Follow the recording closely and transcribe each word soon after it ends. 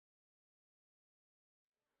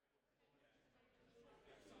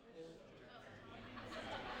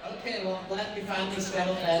glad we finally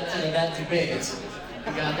settled that debate.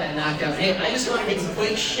 We got that knocked out. Hey, I just want to give a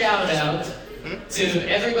quick shout out to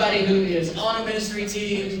everybody who is on a ministry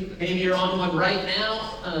team. Maybe you're on one right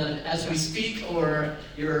now as we speak, or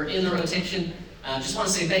you're in the rotation. Just want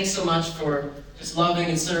to say thanks so much for just loving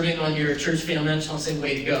and serving on your church family. I just want to say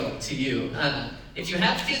way to go to you. If you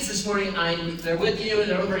have kids this morning, they're with you and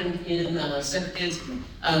they're over in Center Kids.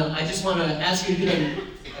 I just want to ask you to do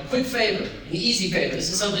a quick favor, an easy favor.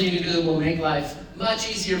 This is something you can do that will make life much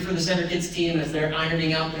easier for the Center Kids team as they're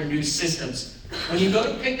ironing out their new systems. When you go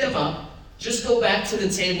to pick them up, just go back to the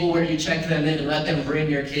table where you checked them in and let them bring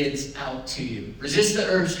your kids out to you. Resist the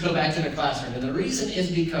urge to go back to the classroom. And the reason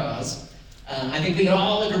is because I think we can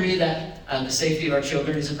all agree that the safety of our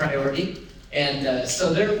children is a priority. And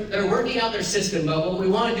so they're working out their system, but what we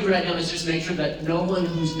want to do right now is just make sure that no one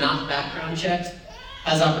who's not background checked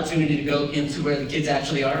has opportunity to go into where the kids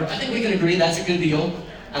actually are. I think we can agree that's a good deal.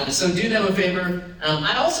 So do them a favor.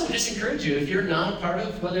 I also would just encourage you, if you're not a part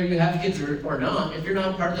of, whether you have kids or not, if you're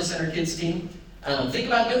not a part of the Center Kids team, think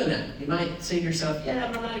about doing that. You might say to yourself, yeah,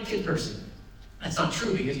 but I'm not a kid person. That's not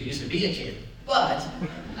true because you used to be a kid. But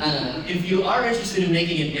if you are interested in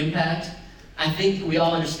making an impact, I think we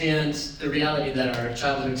all understand the reality that our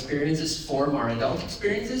childhood experiences form our adult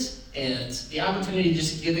experiences, and the opportunity to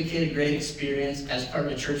just give a kid a great experience as part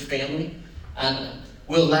of a church family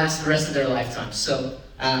will last the rest of their lifetime. So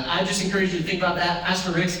I just encourage you to think about that.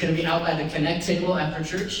 Pastor Rick's going to be out by the Connect table after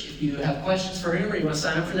church. If you have questions for him or you want to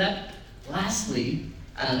sign up for that. Lastly,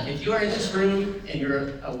 if you are in this room and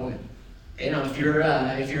you're a woman, if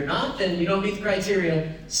you're not, then you don't meet the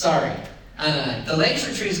criteria. Sorry. The Lakes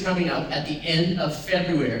Retreat is coming up at the end of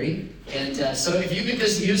February, and so if you could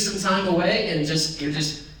just use some time away and just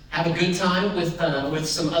have a good time with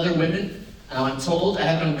some other women. I'm told, I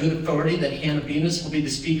have it on good authority, that Hannah Bemis will be the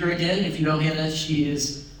speaker again. If you know Hannah, she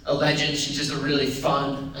is a legend. She's just a really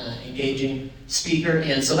fun, engaging speaker,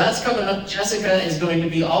 and so that's coming up. Jessica is going to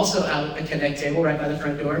be also out at the Connect table right by the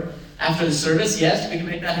front door after the service. Yes, we can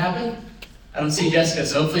make that happen. I don't see Jessica,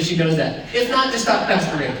 so hopefully she knows that. If not, just talk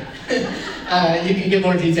Pastor Rick. You can get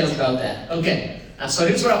more details about that. Okay, so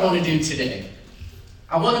here's what I want to do today.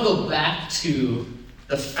 I want to go back to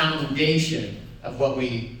the foundation of what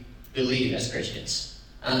we believe as Christians.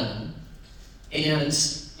 And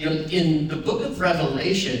in the book of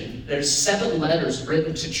Revelation, there's 7 letters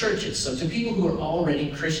written to churches, so to people who are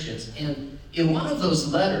already Christians. And in one of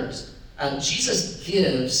those letters, Jesus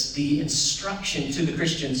gives the instruction to the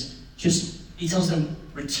Christians. He tells them,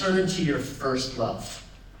 return to your first love.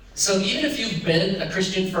 So even if you've been a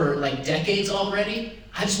Christian for like decades already,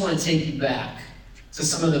 I just want to take you back to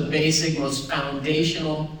some of the basic, most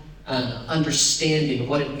foundational understanding of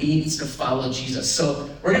what it means to follow Jesus. So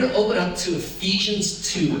we're going to open up to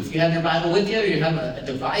Ephesians 2. If you have your Bible with you or you have a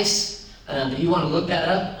device that you want to look that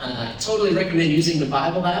up, I totally recommend using the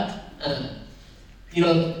Bible app.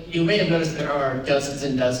 You may have noticed there are dozens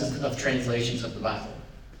and dozens of translations of the Bible.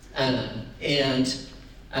 And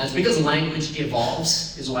it's because language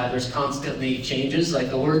evolves, is why there's constantly changes. Like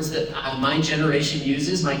the words that my generation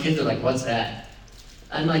uses, my kids are like, what's that?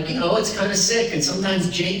 I'm like, it's kind of sick and sometimes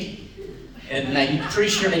janky. And I'm pretty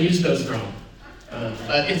sure I used those wrong.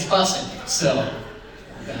 But it's busting, so,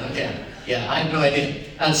 okay. Yeah, I have no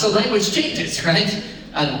idea. So language changes, right?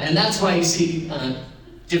 And that's why you see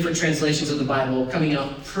different translations of the Bible coming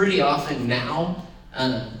out pretty often now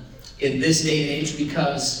in this day and age,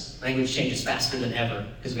 because language changes faster than ever,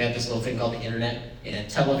 because we have this little thing called the internet and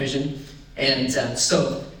television. And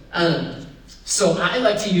so I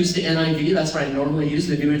like to use the NIV. That's what I normally use,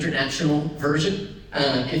 the New International Version.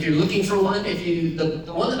 If you're looking for one,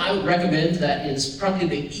 the one that I would recommend that is probably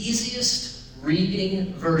the easiest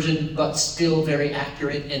reading version, but still very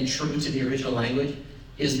accurate and true to the original language,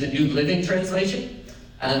 is the New Living Translation.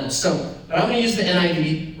 But I'm going to use the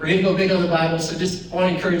NIV. We're going to go big on the Bible, so just want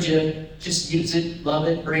to encourage you, just use it, love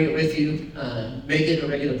it, bring it with you, make it a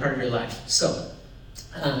regular part of your life. So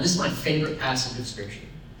this is my favorite passage of Scripture.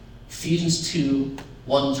 Ephesians 2,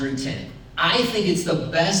 1 through 10. I think it's the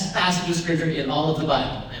best passage of Scripture in all of the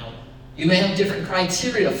Bible. Now, you may have different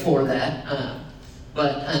criteria for that,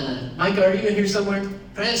 but Micah, are you in here somewhere?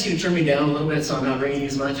 Can I ask you to turn me down a little bit so I'm not ringing you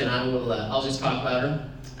as much, and I'll just talk louder?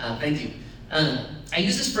 Thank you. I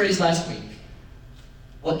used this phrase last week.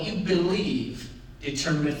 What you believe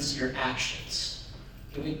determines your actions.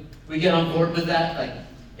 Can we get on board with that? Like,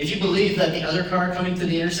 if you believe that the other car coming to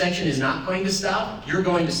the intersection is not going to stop, you're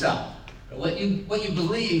going to stop. But what you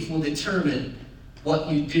believe will determine what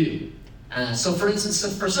you do. So for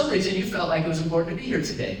instance, for some reason you felt like it was important to be here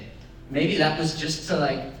today. Maybe that was just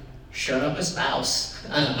to shut up a spouse.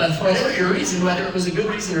 But for whatever your reason, whether it was a good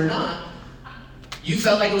reason or not, You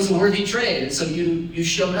felt like it was a worthy trade, and so you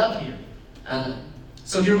showed up here.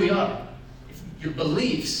 So here we are. Your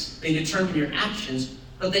beliefs, they determine your actions,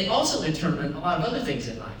 but they also determine a lot of other things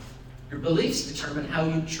in life. Your beliefs determine how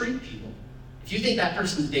you treat people. If you think that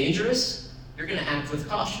person's dangerous, you're going to act with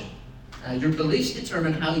caution. Your beliefs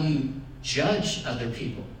determine how you judge other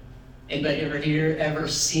people. Anybody ever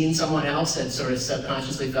seen someone else that sort of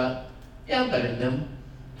subconsciously thought, yeah, I'm better than them?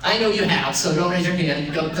 I know you have, so don't raise your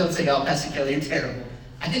hand. Don't say, oh, Pastor Kelly, you're terrible.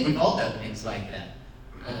 I think we've all done things like that.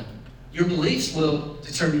 Your beliefs will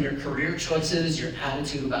determine your career choices, your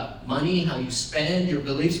attitude about money, how you spend. Your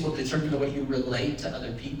beliefs will determine the way you relate to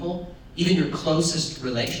other people, even your closest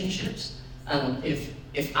relationships.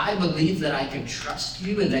 If I believe that I can trust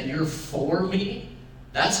you and that you're for me,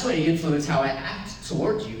 that's going to influence how I act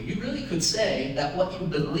towards you. You really could say that what you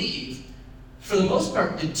believe, for the most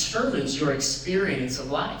part, determines your experience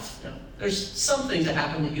of life. Now, there's some things that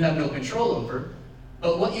happen that you have no control over,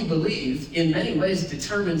 but what you believe, in many ways,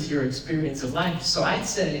 determines your experience of life. So I'd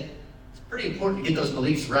say it's pretty important to get those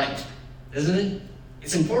beliefs right, isn't it?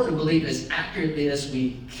 It's important to believe as accurately as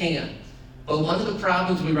we can. But one of the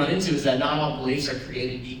problems we run into is that not all beliefs are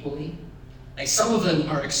created equally. Like some of them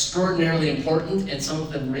are extraordinarily important, and some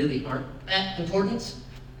of them really aren't that important.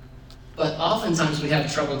 But oftentimes we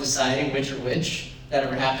have trouble deciding which are which. That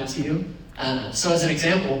ever happened to you? So as an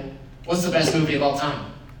example, what's the best movie of all time?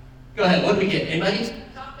 Go ahead, what do we get? Anybody?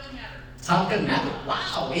 Top Gun Maverick. Top Gun Maverick.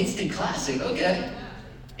 Wow, instant classic. Okay.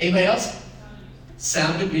 Anybody else?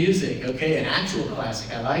 Sound of Music. Okay, an actual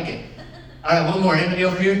classic. I like it. All right, one more. Anybody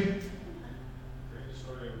over here?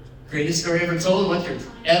 Greatest Story Ever Told. What's yours?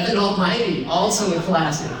 Evan Almighty. Also a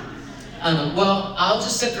classic. Well, I'll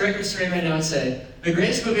just set the record straight right now and say the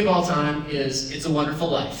greatest movie of all time is It's a Wonderful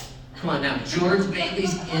Life. Come on now. George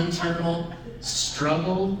Bailey's internal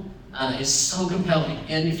struggle is so compelling.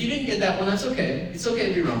 And if you didn't get that one, that's okay. It's okay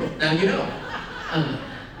to be wrong. Now you know.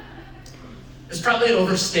 It's probably an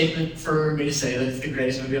overstatement for me to say that it's the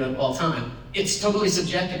greatest movie of all time. It's totally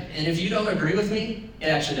subjective. And if you don't agree with me, it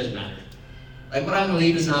actually doesn't matter. Like what I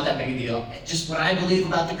believe is not that big a deal. Just what I believe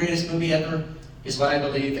about the greatest movie ever is what I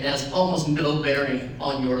believe and has almost no bearing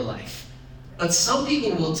on your life. But some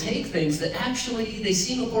people will take things that actually, they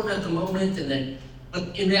seem important at the moment,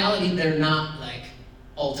 but in reality, they're not like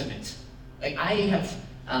ultimate. Like I have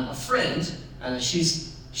a friend,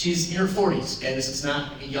 she's in her 40s, okay? This is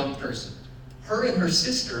not a young person. Her and her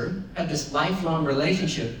sister had this lifelong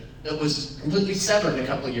relationship that was completely severed a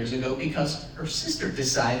couple of years ago because her sister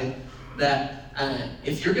decided that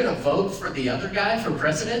if you're going to vote for the other guy for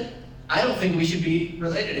president, I don't think we should be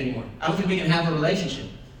related anymore. I don't think we can have a relationship.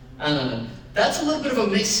 That's a little bit of a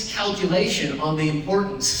miscalculation on the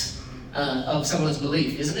importance of someone's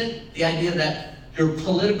belief, isn't it? The idea that your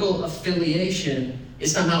political affiliation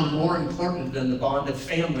is somehow more important than the bond of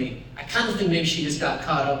family. I kind of think maybe she just got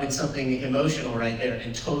caught up in something emotional right there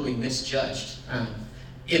and totally misjudged,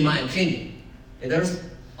 in my opinion. There's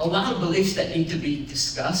a lot of beliefs that need to be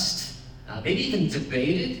discussed, maybe even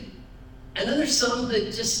debated, and then there's some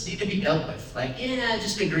that just need to be dealt with. Like, yeah,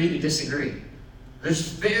 just agree to disagree. There's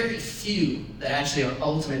very few that actually are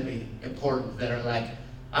ultimately important, that are like,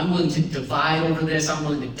 I'm willing to divide over this, I'm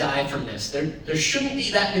willing to die for this. There shouldn't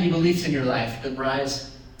be that many beliefs in your life that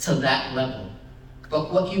rise to that level.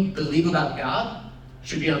 But what you believe about God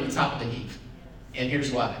should be on the top of the heap. And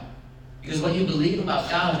here's why. Because what you believe about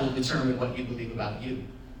God will determine what you believe about you,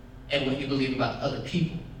 and what you believe about other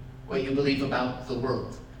people, what you believe about the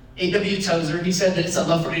world. A.W. Tozer, he said this, I'd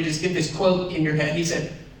love for you to just get this quote in your head. He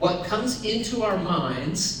said, what comes into our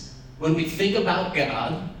minds when we think about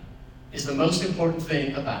God is the most important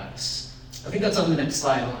thing about us. I think that's on the next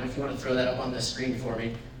slide. If you want to throw that up on the screen for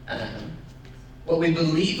me. What we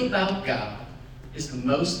believe about God is the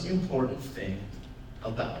most important thing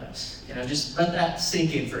about us. You know, just let that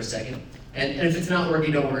sink in for a second. And if it's not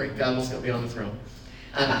working, don't worry. God will still be on the throne.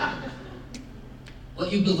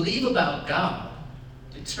 What you believe about God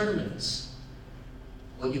determines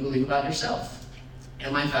what you believe about yourself.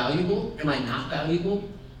 Am I valuable? Am I not valuable?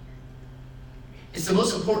 It's the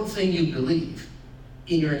most important thing you believe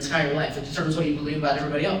in your entire life. It determines what you believe about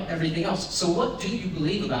everybody else, everything else. So what do you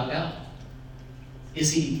believe about God?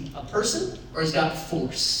 Is he a person, or is God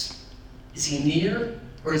force? Is he near,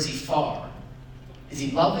 or is he far? Is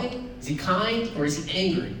he loving? Is he kind, or is he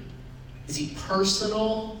angry? Is he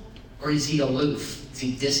personal, or is he aloof? Is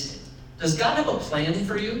he distant? Does God have a plan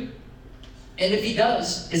for you? And if he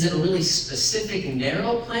does, is it a really specific,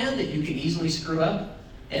 narrow plan that you can easily screw up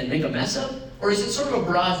and make a mess of? Or is it sort of a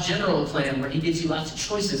broad, general plan where he gives you lots of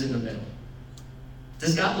choices in the middle?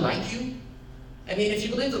 Does God like you? I mean, if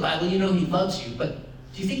you believe the Bible, you know he loves you, but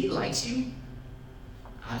do you think he likes you?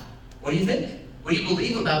 What do you think? What do you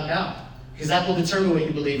believe about God? Because that will determine what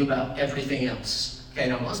you believe about everything else. Okay,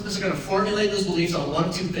 now most of us are going to formulate those beliefs on one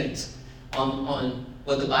of two things. On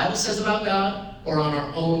what the Bible says about God, or on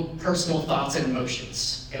our own personal thoughts and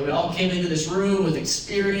emotions. Okay, we all came into this room with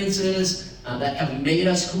experiences that have made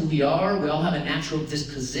us who we are. We all have a natural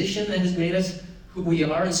disposition that has made us who we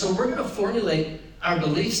are. And so we're going to formulate our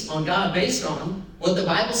beliefs on God based on what the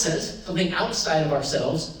Bible says, something outside of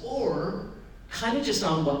ourselves, or kind of just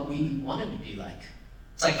on what we want him to be like.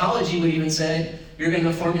 Psychology would even say you're going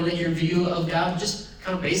to formulate your view of God just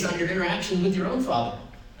kind of based on your interactions with your own father,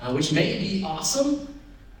 which may be awesome,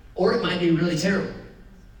 or it might be really terrible.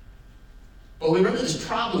 But we run into this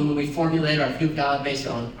problem when we formulate our view of God based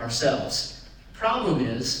on ourselves. The problem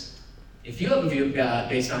is, if you have a view of God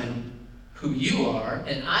based on who you are,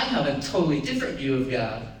 and I have a totally different view of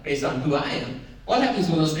God based on who I am, what happens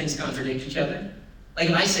when those things contradict each other? Like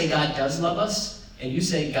if I say God does love us, and you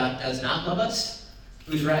say God does not love us,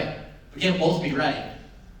 who's right? We can't both be right.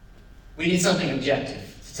 We need something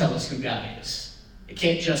objective to tell us who God is. It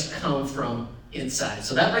can't just come from inside.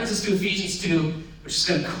 So that brings us to Ephesians 2, which is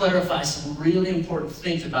going to clarify some really important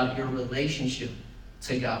things about your relationship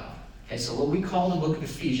to God. Okay, so what we call the book of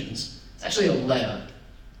Ephesians, it's actually a letter.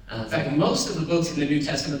 In fact, most of the books in the New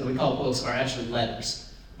Testament that we call books are actually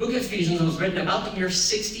letters. The book of Ephesians was written about the year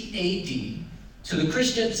 60 AD to the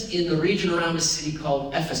Christians in the region around a city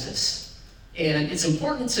called Ephesus. And it's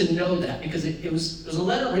important to know that because it was a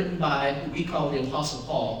letter written by who we call the Apostle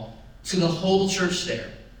Paul to the whole church there.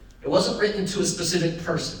 It wasn't written to a specific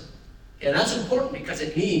person. And that's important because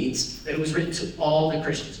it means that it was written to all the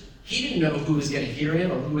Christians. He didn't know who was going to hear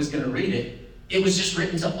it or who was going to read it. It was just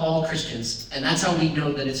written to all Christians. And that's how we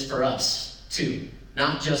know that it's for us, too,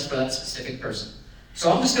 not just for that specific person.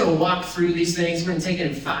 So I'm just going to walk through these things. We're going to take it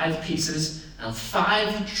in 5 pieces,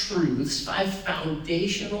 5 truths, 5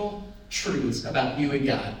 foundational truths about you and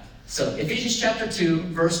God. So Ephesians chapter 2,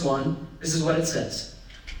 verse 1, this is what it says.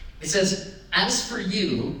 It says, "As for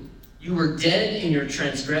you, you were dead in your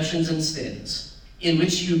transgressions and sins, in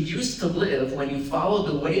which you used to live when you followed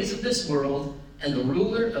the ways of this world and the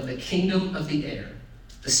ruler of the kingdom of the air,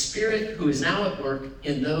 the spirit who is now at work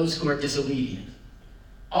in those who are disobedient.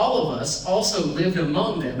 All of us also lived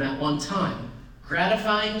among them at one time,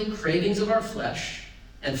 gratifying the cravings of our flesh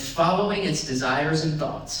and following its desires and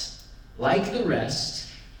thoughts. Like the rest,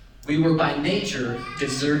 we were by nature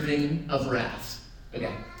deserving of wrath."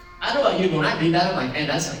 Okay. I don't know about you, but when I read that, I'm like, man,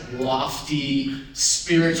 that's like lofty,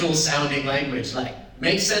 spiritual sounding language. Like,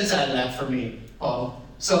 makes sense out of that for me, Paul.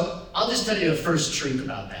 So I'll just tell you the first truth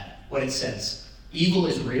about that, what it says. Evil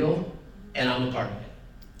is real, and I'm a part of it.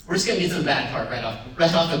 We're just going to get to the bad part right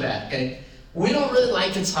off the bat, okay? We don't really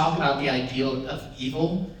like to talk about the ideal of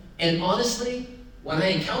evil, and honestly, when I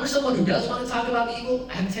encounter someone who does want to talk about evil,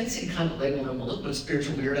 I have a tendency to kind of label them a little bit of a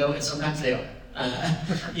spiritual weirdo, and sometimes they are.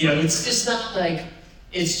 It's just not like,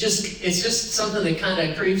 it's just something that kind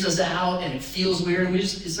of creeps us out, and it feels weird, and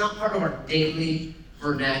it's not part of our daily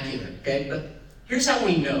vernacular, okay? But here's how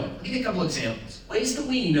we know. I'll give you a couple examples. Ways that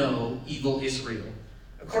we know evil is real.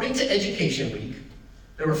 According to Education Week,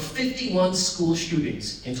 there were 51 school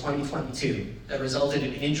shootings in 2022 that resulted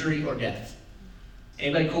in injury or death.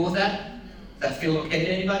 Anybody cool with that? Does that feel okay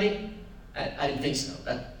to anybody? I didn't think so.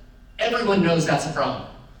 Everyone knows that's a problem.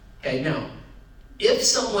 Okay, now, if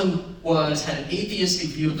someone had an atheistic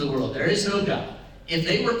view of the world, there is no God. If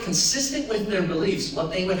they were consistent with their beliefs,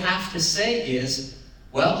 what they would have to say is,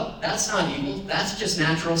 well, that's not evil, that's just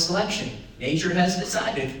natural selection. Nature has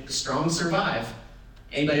decided the strong survive.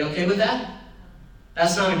 Anybody okay with that?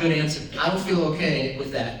 That's not a good answer. I don't feel okay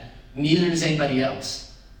with that. Neither does anybody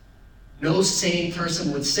else. No sane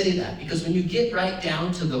person would say that, because when you get right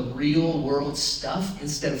down to the real world stuff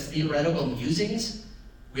instead of theoretical musings,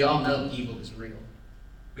 we all know evil is real.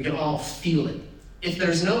 We can all feel it. If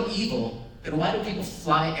there's no evil, then why do people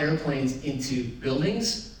fly airplanes into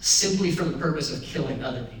buildings simply for the purpose of killing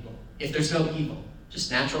other people? If there's no evil, just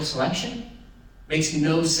natural selection? Makes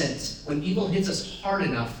no sense. When evil hits us hard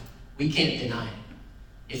enough, we can't deny it.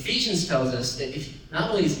 Ephesians tells us that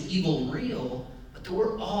not only is evil real, but that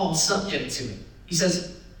we're all subject to it. He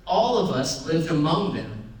says, all of us lived among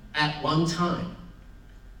them at one time.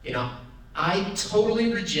 I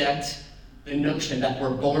totally reject the notion that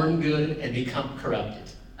we're born good and become corrupted.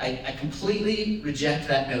 I completely reject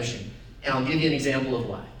that notion. And I'll give you an example of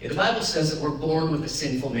why. The Bible says that we're born with a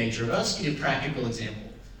sinful nature. Let's give you a practical example.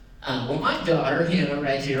 Well, my daughter, Hannah,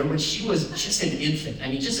 right here, when she was just an infant,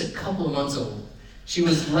 just a couple of months old, she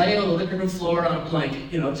was laying on the living room floor on a blanket,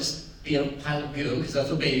 just being a pile of goo, because that's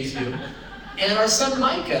what babies do. And our son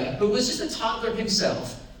Micah, who was just a toddler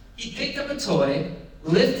himself, he picked up a toy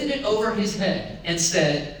lifted it over his head, and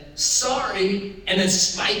said, "Sorry," and then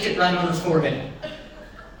spiked it right on his forehead.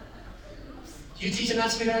 You teach him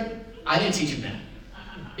that, sweetheart? I didn't teach him that.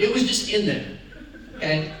 It was just in there.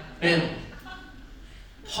 Okay? Now,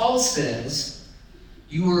 Paul says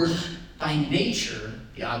you were by nature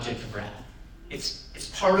the object of wrath. It's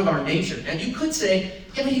part of our nature. And you could say,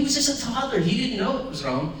 yeah, but he was just a toddler. He didn't know it was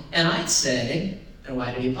wrong. And I'd say, then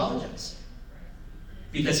why did he apologize?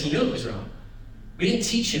 Because he knew it was wrong. We didn't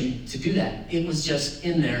teach him to do that. It was just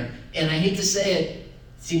in there. And I hate to say it,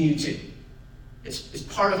 it's in you too. It's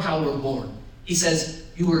part of how we're born. He says,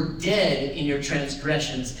 you were dead in your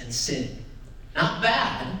transgressions and sin. Not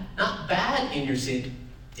bad in your sin,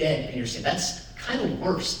 dead in your sin. That's kind of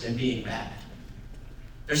worse than being bad.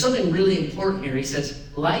 There's something really important here. He says,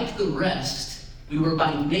 like the rest, we were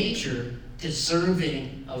by nature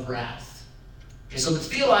deserving of wrath. Okay, so the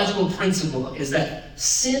theological principle is that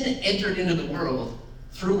sin entered into the world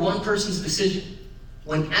through one person's decision.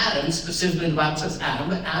 When Adam, specifically the Bible says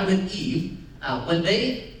Adam and Eve, when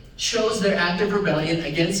they chose their act of rebellion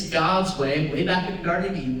against God's way back in the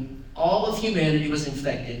Garden of Eden, all of humanity was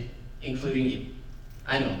infected, including you.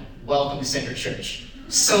 I know. Welcome to Center Church.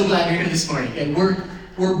 So glad you're here this morning. And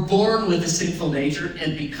we're born with a sinful nature,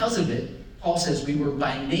 and because of it, Paul says we were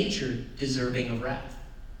by nature deserving of wrath.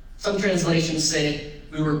 Some translations say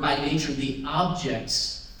we were by nature the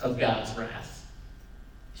objects of God's wrath.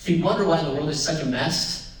 If you wonder why the world is such a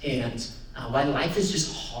mess and why life is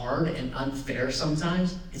just hard and unfair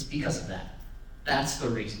sometimes, it's because of that. That's the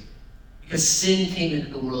reason. Because sin came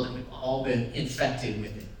into the world and we've all been infected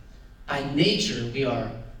with it. By nature, we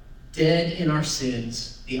are dead in our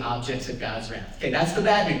sins, the objects of God's wrath. Okay, that's the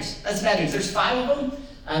bad news. That's the bad news. There's 5 of them,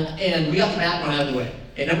 and we got the bad one out of the way.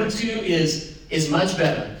 Okay, number 2 is much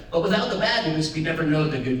better. But without the bad news, we never know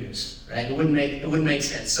the good news, right? It wouldn't make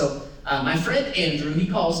sense. So my friend Andrew, he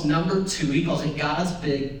calls number 2, he calls it God's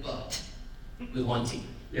big butt with 1 T.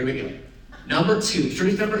 There we go. Number 2,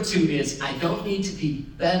 truth number 2 is I don't need to be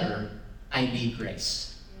better, I need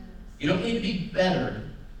grace. You don't need to be better,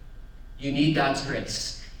 you need God's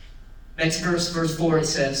grace. Next verse 4, it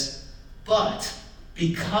says, but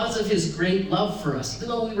because of his great love for us, even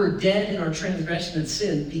though we were dead in our transgression and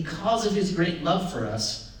sin, because of his great love for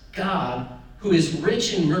us, God, who is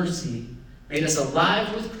rich in mercy, made us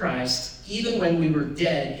alive with Christ, even when we were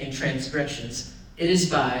dead in transgressions. It is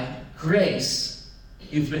by grace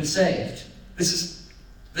you've been saved. This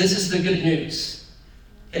is the good news.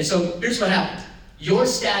 Okay, so here's what happened. Your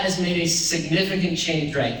status made a significant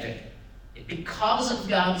change right there. Because of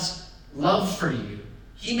God's love for you,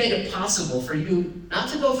 he made it possible for you not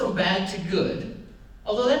to go from bad to good,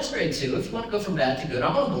 although that's great too. If you want to go from bad to good,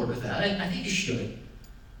 I'm on board with that. I think you should.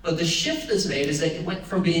 But the shift that's made is that you went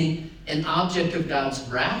from being an object of God's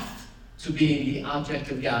wrath to being the object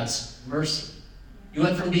of God's mercy. You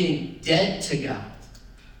went from being dead to God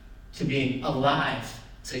to being alive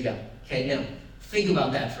to God. Okay, now think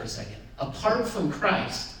about that for a second. Apart from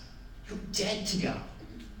Christ, you're dead to God,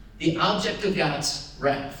 the object of God's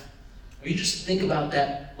wrath. You just think about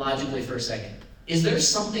that logically for a second. Is there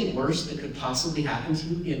something worse that could possibly happen to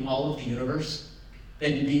you in all of the universe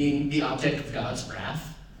than being the object of God's wrath?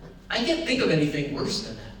 I can't think of anything worse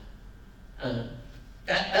than that.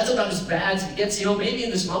 That's about as bad as it gets. Maybe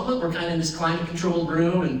in this moment we're kind of in this climate-controlled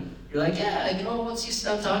room and you're like, yeah, once you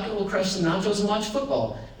stop talking, we'll crush some nachos and watch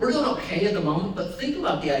football. We're doing okay at the moment, but think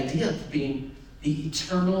about the idea of being the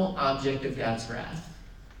eternal object of God's wrath.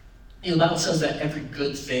 The Bible says that every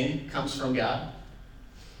good thing comes from God.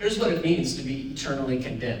 Here's what it means to be eternally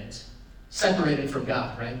condemned. Separated from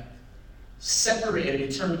God, right? Separated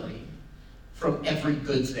eternally from every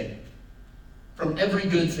good thing. From every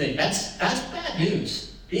good thing. That's bad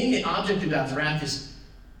news. Being the object of God's wrath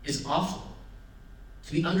is awful.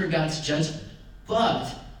 To be under God's judgment.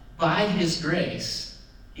 But by his grace,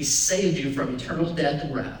 he saved you from eternal death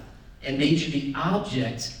and wrath and made you the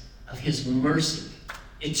object of his mercy.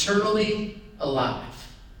 Eternally alive.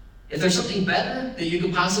 If there's something better that you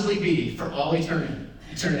could possibly be for all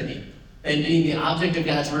eternity than being the object of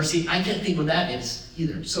God's mercy, I can't think what that is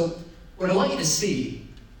either. So what I want you to see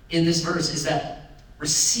in this verse is that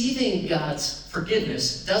receiving God's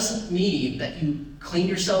forgiveness doesn't mean that you clean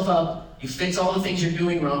yourself up, you fix all the things you're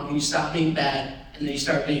doing wrong, and you stop being bad, and then you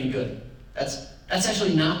start being good. That's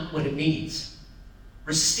actually not what it means.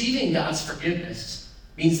 Receiving God's forgiveness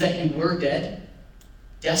means that you were dead,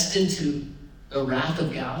 destined to the wrath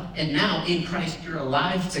of God, and now in Christ you're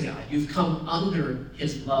alive to God. You've come under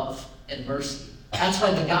his love and mercy. That's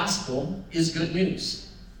why the gospel is good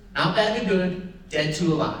news. Not bad to good, dead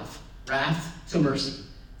to alive, wrath to mercy.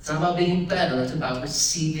 It's not about being better, it's about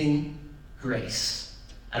receiving grace.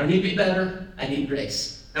 I don't need to be better. I need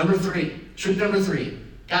grace. Truth number three,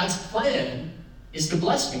 God's plan is to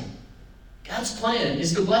bless me. God's plan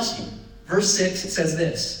is to bless you. Verse 6, it says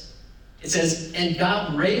this. It says, and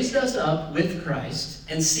God raised us up with Christ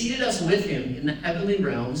and seated us with him in the heavenly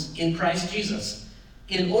realms in Christ Jesus,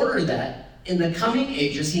 in order that in the coming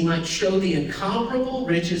ages he might show the incomparable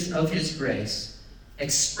riches of his grace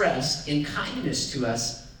expressed in kindness to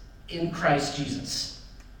us in Christ Jesus.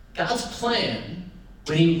 God's plan,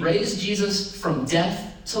 when he raised Jesus from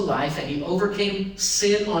death to life and he overcame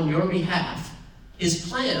sin on your behalf, his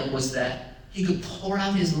plan was that he could pour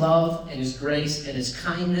out his love and his grace and his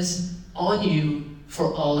kindness on you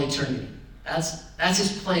for all eternity. That's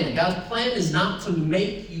his plan. God's plan is not to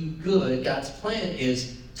make you good. God's plan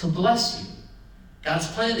is to bless you. God's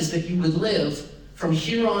plan is that you would live from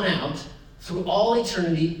here on out through all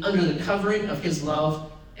eternity under the covering of his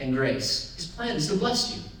love and grace. His plan is to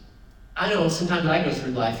bless you. I know sometimes I go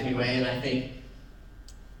through life anyway, and I think,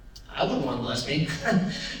 I wouldn't want to bless me.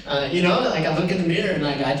 I look in the mirror and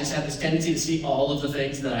I just have this tendency to see all of the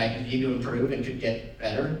things that I need to improve and could get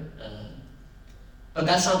better. But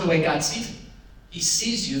that's not the way God sees it. He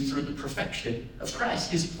sees you through the perfection of Christ.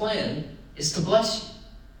 His plan is to bless you.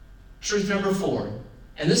 Truth number 4,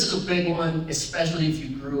 and this is a big one, especially if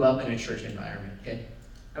you grew up in a church environment, okay?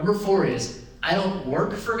 Number 4 is, I don't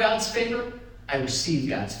work for God's favor, I receive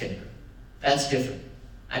God's favor. That's different.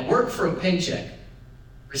 I work for a paycheck.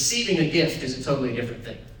 Receiving a gift is a totally different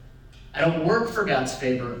thing. I don't work for God's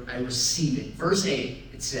favor, I receive it. Verse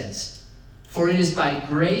 8, it says, for it is by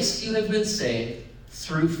grace you have been saved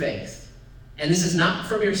through faith. And this is not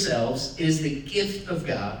from yourselves, it is the gift of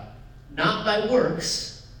God, not by works,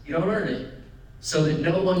 you don't earn it, so that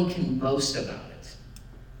no one can boast about it.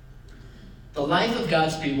 The life of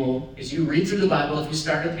God's people, as you read through the Bible, if you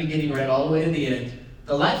start at the beginning, read all the way to the end,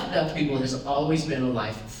 the life of God's people has always been a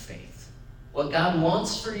life of faith. What God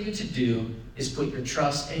wants for you to do is put your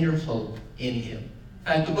trust and your hope in him. In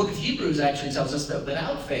fact, the book of Hebrews actually tells us that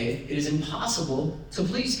without faith, it is impossible to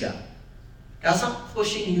please God. God's not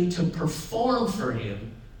pushing you to perform for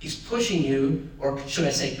him. He's pushing you, or should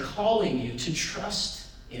I say, calling you to trust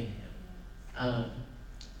in him.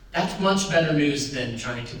 That's much better news than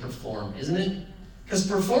trying to perform, isn't it? Because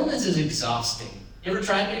performance is exhausting. You ever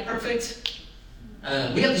tried to be perfect?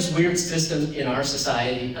 We have this weird system in our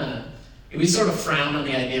society. We sort of frown on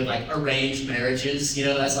the idea of like arranged marriages. You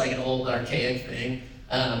know, that's like an old archaic thing.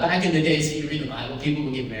 Back in the days that you read the Bible, people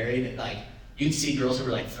would get married and like you'd see girls who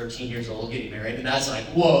were like 13 years old getting married, and that's like,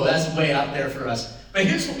 whoa, that's way out there for us. But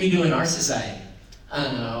here's what we do in our society.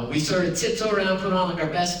 We sort of tiptoe around, put on like our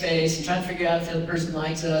best face, and try to figure out if the other person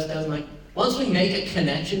likes us, doesn't like. Once we make a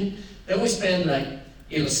connection, then we spend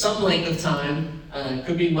like, some length of time,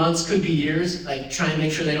 could be months, could be years, like trying to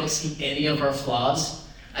make sure they don't see any of our flaws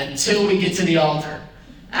until we get to the altar.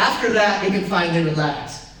 After that, we can finally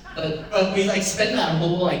relax. But we like spend that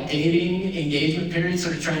whole like dating engagement period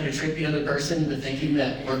sort of trying to trick the other person into thinking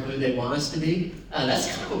that we're who they want us to be.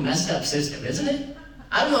 That's kind of a messed up system, isn't it?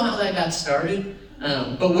 I don't know how that got started.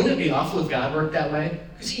 But wouldn't it be awful if God worked that way?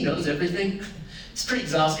 Because he knows everything. It's pretty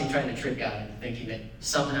exhausting trying to trick God into thinking that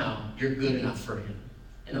somehow you're good enough for him.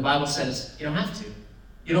 And the Bible says you don't have to.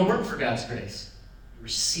 You don't work for God's grace. You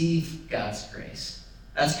receive God's grace.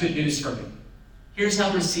 That's good news for me. Here's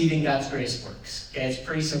how receiving God's grace works. Okay, it's a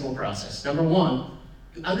pretty simple process. Number 1,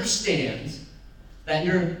 you understand that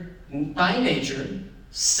you're, by nature,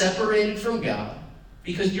 separated from God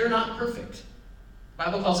because you're not perfect. The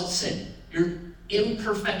Bible calls it sin. Your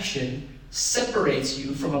imperfection separates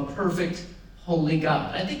you from a perfect, holy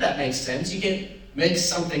God. I think that makes sense. You can't mix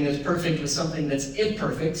something that's perfect with something that's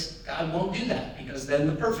imperfect. God won't do that because then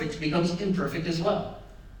the perfect becomes imperfect as well.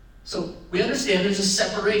 So we understand there's a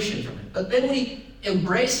separation from it. But then we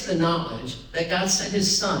embrace the knowledge that God sent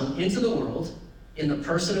his Son into the world in the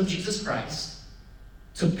person of Jesus Christ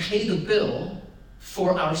to pay the bill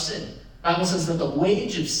for our sin. The Bible says that the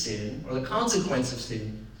wage of sin, or the consequence of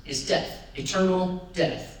sin, is death, eternal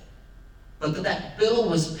death. But that bill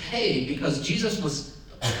was paid because Jesus was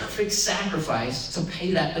the perfect sacrifice to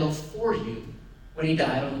pay that bill for you when he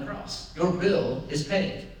died on the cross. Your bill is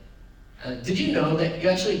paid. Did you know that you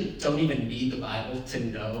actually don't even need the Bible to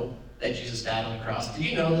know that Jesus died on the cross? Did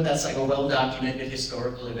you know that that's like a well-documented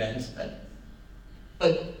historical event?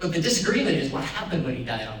 But the disagreement is what happened when he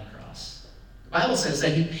died on the cross. The Bible says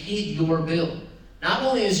that he paid your bill. Not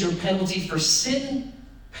only is your penalty for sin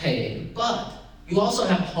paid, but you also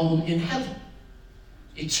have home in heaven.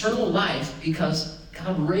 Eternal life because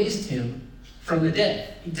God raised him from the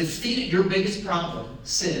dead. He defeated your biggest problem,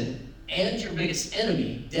 sin, and your biggest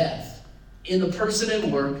enemy, death, in the person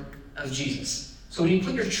and work of Jesus. So when you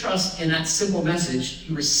put your trust in that simple message,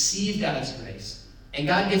 you receive God's grace. And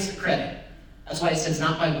God gets the credit. That's why it says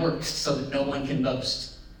not by works, so that no one can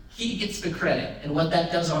boast. He gets the credit. And what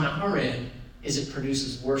that does on our end is it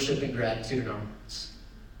produces worship and gratitude in our hearts.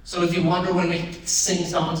 So if you wonder when we sing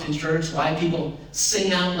songs in church, why people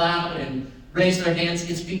sing out loud and raise their hands,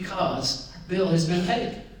 it's because our bill has been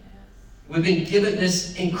paid. We've been given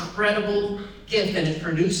this incredible gift, and it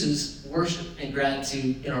produces worship and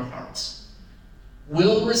gratitude in our hearts.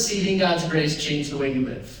 Will receiving God's grace change the way you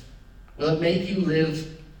live? Will it make you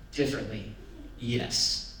live differently?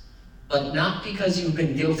 Yes. But not because you've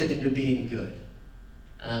been guilted into being good.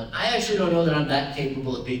 I actually don't know that I'm that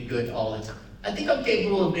capable of being good all the time. I think I'm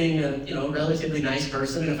capable of being a relatively nice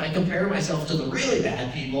person, and if I compare myself to the really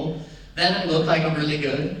bad people, then I look like I'm really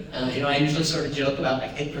good. I usually sort of joke about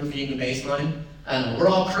Hitler being the baseline. We're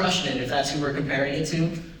all crushing it if that's who we're comparing it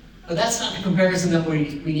to. But that's not the comparison that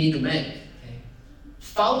we need to make. Okay?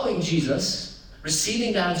 Following Jesus,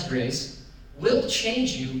 receiving God's grace, will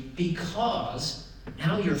change you because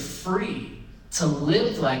now you're free to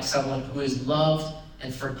live like someone who is loved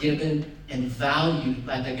and forgiven and valued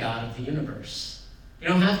by the God of the universe. You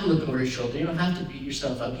don't have to look over your shoulder. You don't have to beat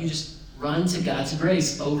yourself up. You just run to God's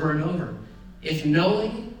grace over and over. If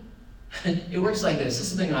knowing, it works like this.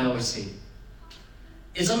 This is the thing I always see.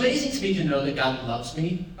 It's amazing to me to know that God loves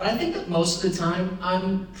me, but I think that most of the time,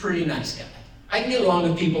 I'm a pretty nice guy. I can get along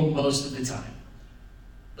with people most of the time.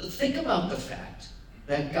 But think about the fact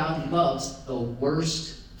that God loves the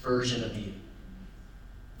worst version of you.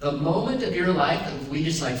 The moment of your life that if we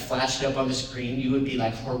just flashed up on the screen, you would be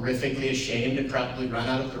horrifically ashamed and probably run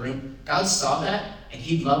out of the room. God saw that and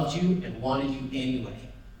he loved you and wanted you anyway.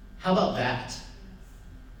 How about that?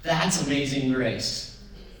 That's amazing grace.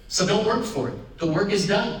 So don't work for it. The work is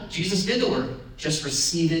done. Jesus did the work. Just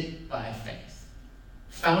receive it by faith.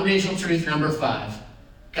 Foundational truth number 5.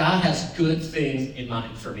 God has good things in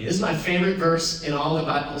mind for me. This is my favorite verse in all the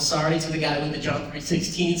Bible. Sorry to the guy with the John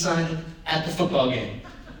 3:16 sign at the football game.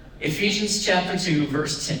 Ephesians chapter 2,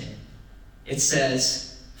 verse 10. It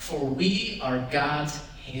says, "For we are God's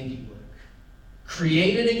handiwork,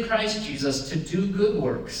 created in Christ Jesus to do good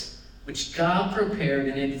works, which God prepared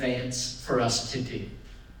in advance for us to do."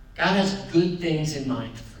 God has good things in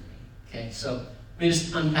mind for me. Okay, so let me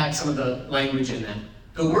just unpack some of the language in that.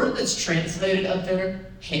 The word that's translated up there,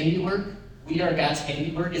 handiwork, we are God's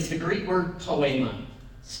handiwork, is the Greek word poema.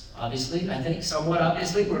 Obviously, I think somewhat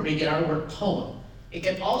obviously, where we get our word poem. It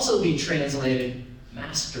can also be translated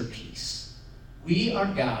masterpiece. We are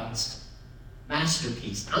God's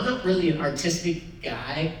masterpiece. I'm not really an artistic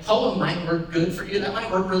guy. Poem might work good for you. That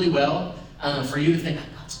might work really well for you to think,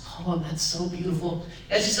 God's poem, that's so beautiful.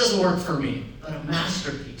 It just doesn't work for me. But a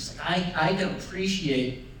masterpiece. I can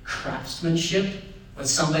appreciate craftsmanship when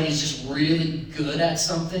somebody's just really good at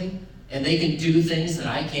something and they can do things that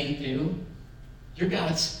I can't do. You're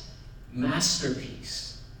God's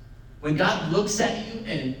masterpiece. When God looks at you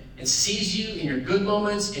and sees you in your good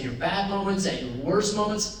moments, in your bad moments, and your worst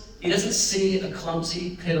moments, he doesn't see a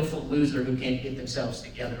clumsy, pitiful loser who can't get themselves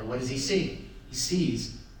together. What does he see? He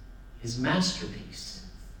sees his masterpiece.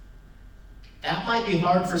 That might be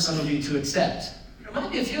hard for some of you to accept. There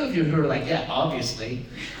might be a few of you who are like, yeah, obviously.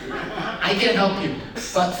 I can't help you.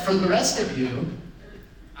 But for the rest of you,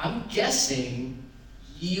 I'm guessing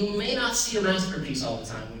you may not see a masterpiece all the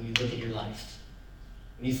time when you look at your life.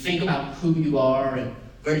 When you think about who you are and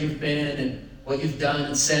where you've been and what you've done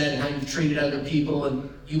and said and how you've treated other people, and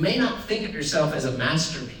you may not think of yourself as a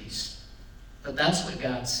masterpiece, but that's what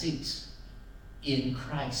God sees in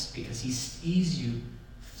Christ, because he sees you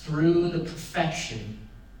through the perfection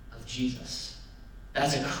of Jesus.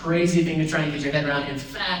 That's a crazy thing to try and get your head around. In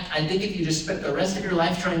fact, I think if you just spent the rest of your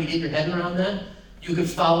life trying to get your head around that, you could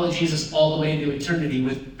follow Jesus all the way into eternity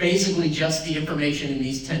with basically just the information in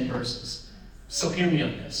these 10 verses. So hear me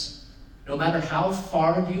on this. No matter how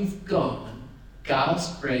far you've gone, God's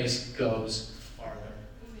grace goes farther.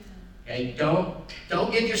 Okay?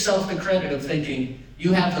 Don't give yourself the credit of thinking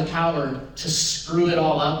you have the power to screw it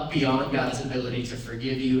all up beyond God's ability to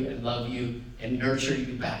forgive you and love you and nurture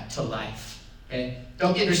you back to life. Okay?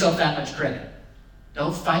 Don't give yourself that much credit.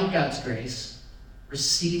 Don't fight God's grace.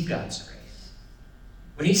 Receive God's grace.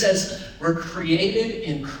 When he says we're created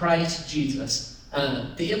in Christ Jesus,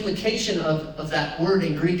 the implication of that word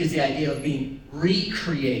in Greek is the idea of being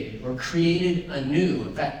recreated or created anew.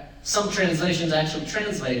 In fact, some translations actually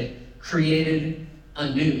translate it, created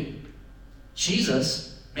anew.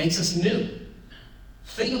 Jesus makes us new.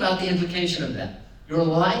 Think about the implication of that. Your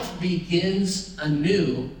life begins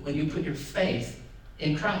anew when you put your faith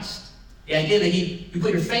in Christ. The idea that you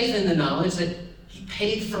put your faith in the knowledge that he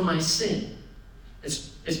paid for my sin.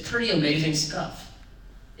 It's pretty amazing stuff.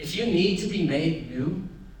 If you need to be made new,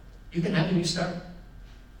 you can have a new start.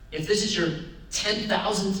 If this is your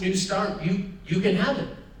 10,000th new start, you can have it.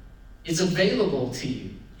 It's available to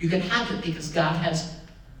you. You can have it because God has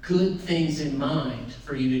good things in mind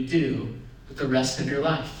for you to do with the rest of your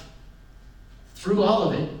life. Through all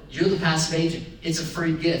of it, you're the passive agent. It's a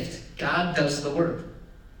free gift. God does the work.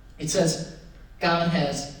 It says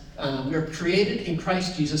we're created in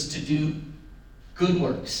Christ Jesus to do good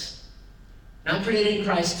works. Not created in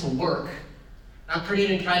Christ to work, not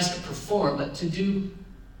created in Christ to perform, but to do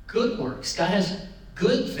good works. God has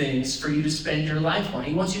good things for you to spend your life on.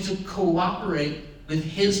 He wants you to cooperate with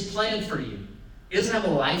his plan for you. He doesn't have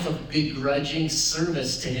a life of begrudging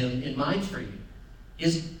service to him in mind for you. He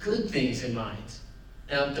has good things in mind.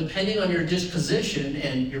 Now, depending on your disposition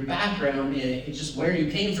and your background and just where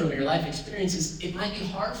you came from and your life experiences, it might be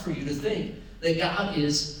hard for you to think that God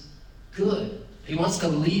is good. He wants to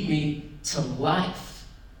lead me to life.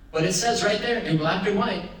 But it says right there in black and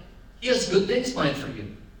white, he has good things planned for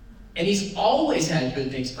you. And he's always had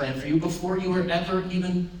good things planned for you before you were ever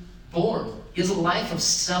even born. He has a life of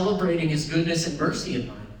celebrating his goodness and mercy in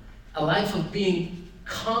mind. A life of being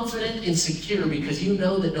confident and secure because you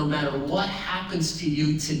know that no matter what happens to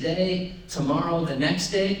you today, tomorrow, the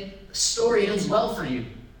next day, the story ends well for you.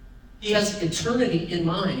 He has eternity in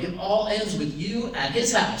mind. It all ends with you at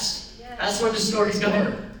his house. That's where the story's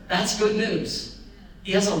going. That's good news.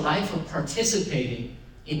 He has a life of participating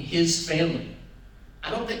in his family. I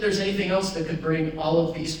don't think there's anything else that could bring all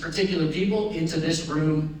of these particular people into this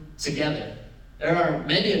room together. There are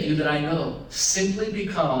many of you that I know simply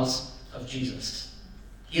because of Jesus.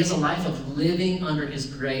 He has a life of living under his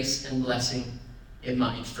grace and blessing in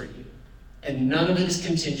mind for you. And none of it is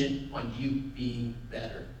contingent on you being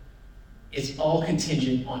better. It's all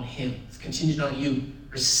contingent on him. It's contingent on you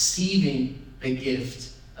receiving the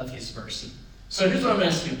gift of his mercy. So here's what I'm going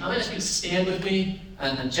to ask you. I'm going to ask you to stand with me.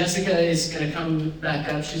 And Jessica is going to come back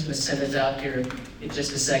up. She's going to send us out here in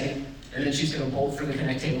just a second. And then she's going to hold for the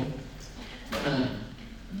Connect table.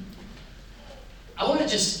 I want to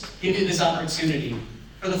just give you this opportunity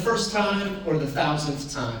for the first time or the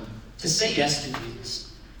 1,000th time to say yes to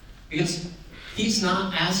Jesus. Because he's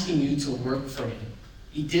not asking you to work for him.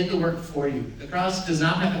 He did the work for you. The cross does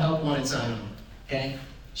not have help on its own. Okay?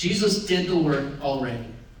 Jesus did the work already.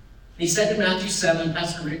 He said in Matthew 7,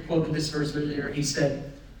 Pastor Rick quoted this verse earlier,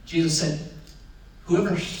 Jesus said,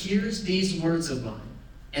 whoever hears these words of mine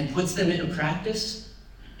and puts them into practice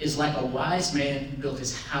is like a wise man who built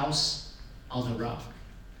his house on the rock.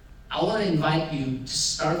 I want to invite you to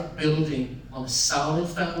start building on a solid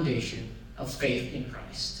foundation of faith in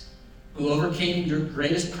Christ, who overcame your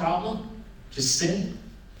greatest problem, just sin,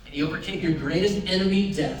 and he overcame your greatest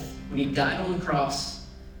enemy, death, when he died on the cross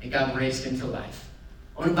and got raised into life.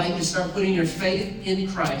 I want to invite you to start putting your faith in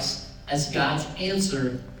Christ as God's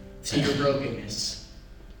answer to your brokenness.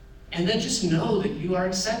 And then just know that you are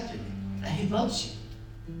accepted, that he loves you.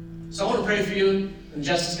 So I want to pray for you, and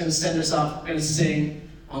Justin's going to send us off. We're going to sing,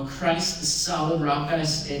 on Christ the solid rock I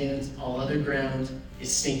stand, all other ground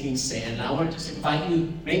is sinking sand. And I want to just invite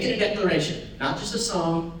you, make it a declaration, not just a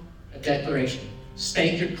song, a declaration.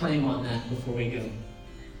 Stake your claim on that before we go.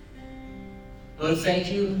 Lord,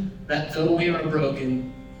 thank you that though we are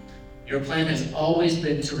broken, your plan has always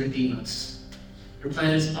been to redeem us. Your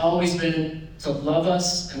plan has always been to love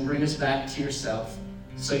us and bring us back to yourself.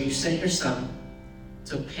 So you sent your son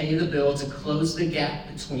to pay the bill, to close the gap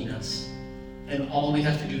between us. And all we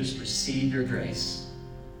have to do is receive your grace.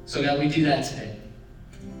 So God, we do that today.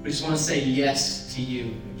 We just want to say yes to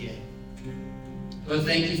you again. Lord,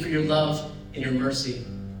 thank you for your love and your mercy.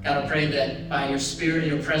 God, I pray that by your Spirit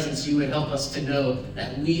and your presence, you would help us to know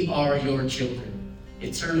that we are your children,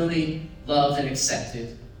 eternally loved and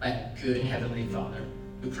accepted by a good Heavenly Father.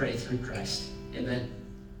 We pray through Christ. Amen.